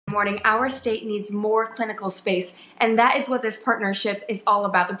Morning, our state needs more clinical space, and that is what this partnership is all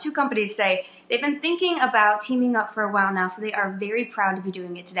about. The two companies say they've been thinking about teaming up for a while now, so they are very proud to be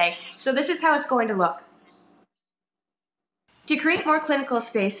doing it today. So this is how it's going to look. To create more clinical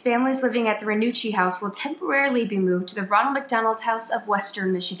space, families living at the Ranucci House will temporarily be moved to the Ronald McDonald House of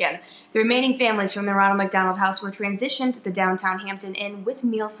Western Michigan. The remaining families from the Ronald McDonald House were transitioned to the downtown Hampton Inn with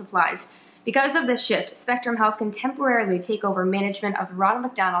meal supplies. Because of this shift, Spectrum Health can temporarily take over management of the Ronald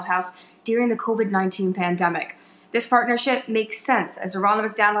McDonald House during the COVID-19 pandemic. This partnership makes sense as the Ronald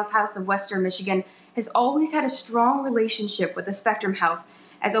McDonald House of Western Michigan has always had a strong relationship with the Spectrum Health,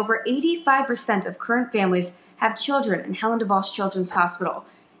 as over 85% of current families have children in Helen DeVos Children's Hospital.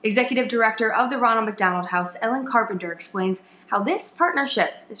 Executive Director of the Ronald McDonald House, Ellen Carpenter, explains how this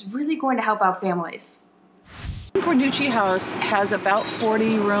partnership is really going to help out families. Ranucci House has about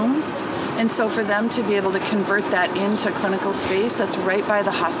 40 rooms, and so for them to be able to convert that into clinical space that's right by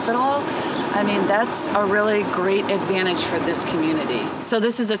the hospital, I mean, that's a really great advantage for this community. So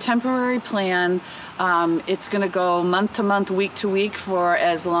this is a temporary plan. It's going to go month to month, week to week for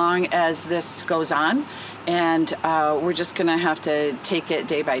as long as this goes on, and we're just going to have to take it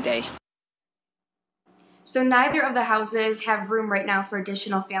day by day. So neither of the houses have room right now for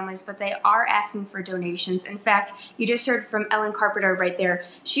additional families, but they are asking for donations. In fact, you just heard from Ellen Carpenter right there.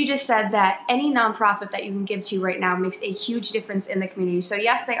 She just said that any nonprofit that you can give to right now makes a huge difference in the community. So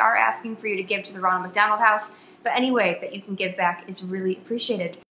yes, they are asking for you to give to the Ronald McDonald House, but any way that you can give back is really appreciated.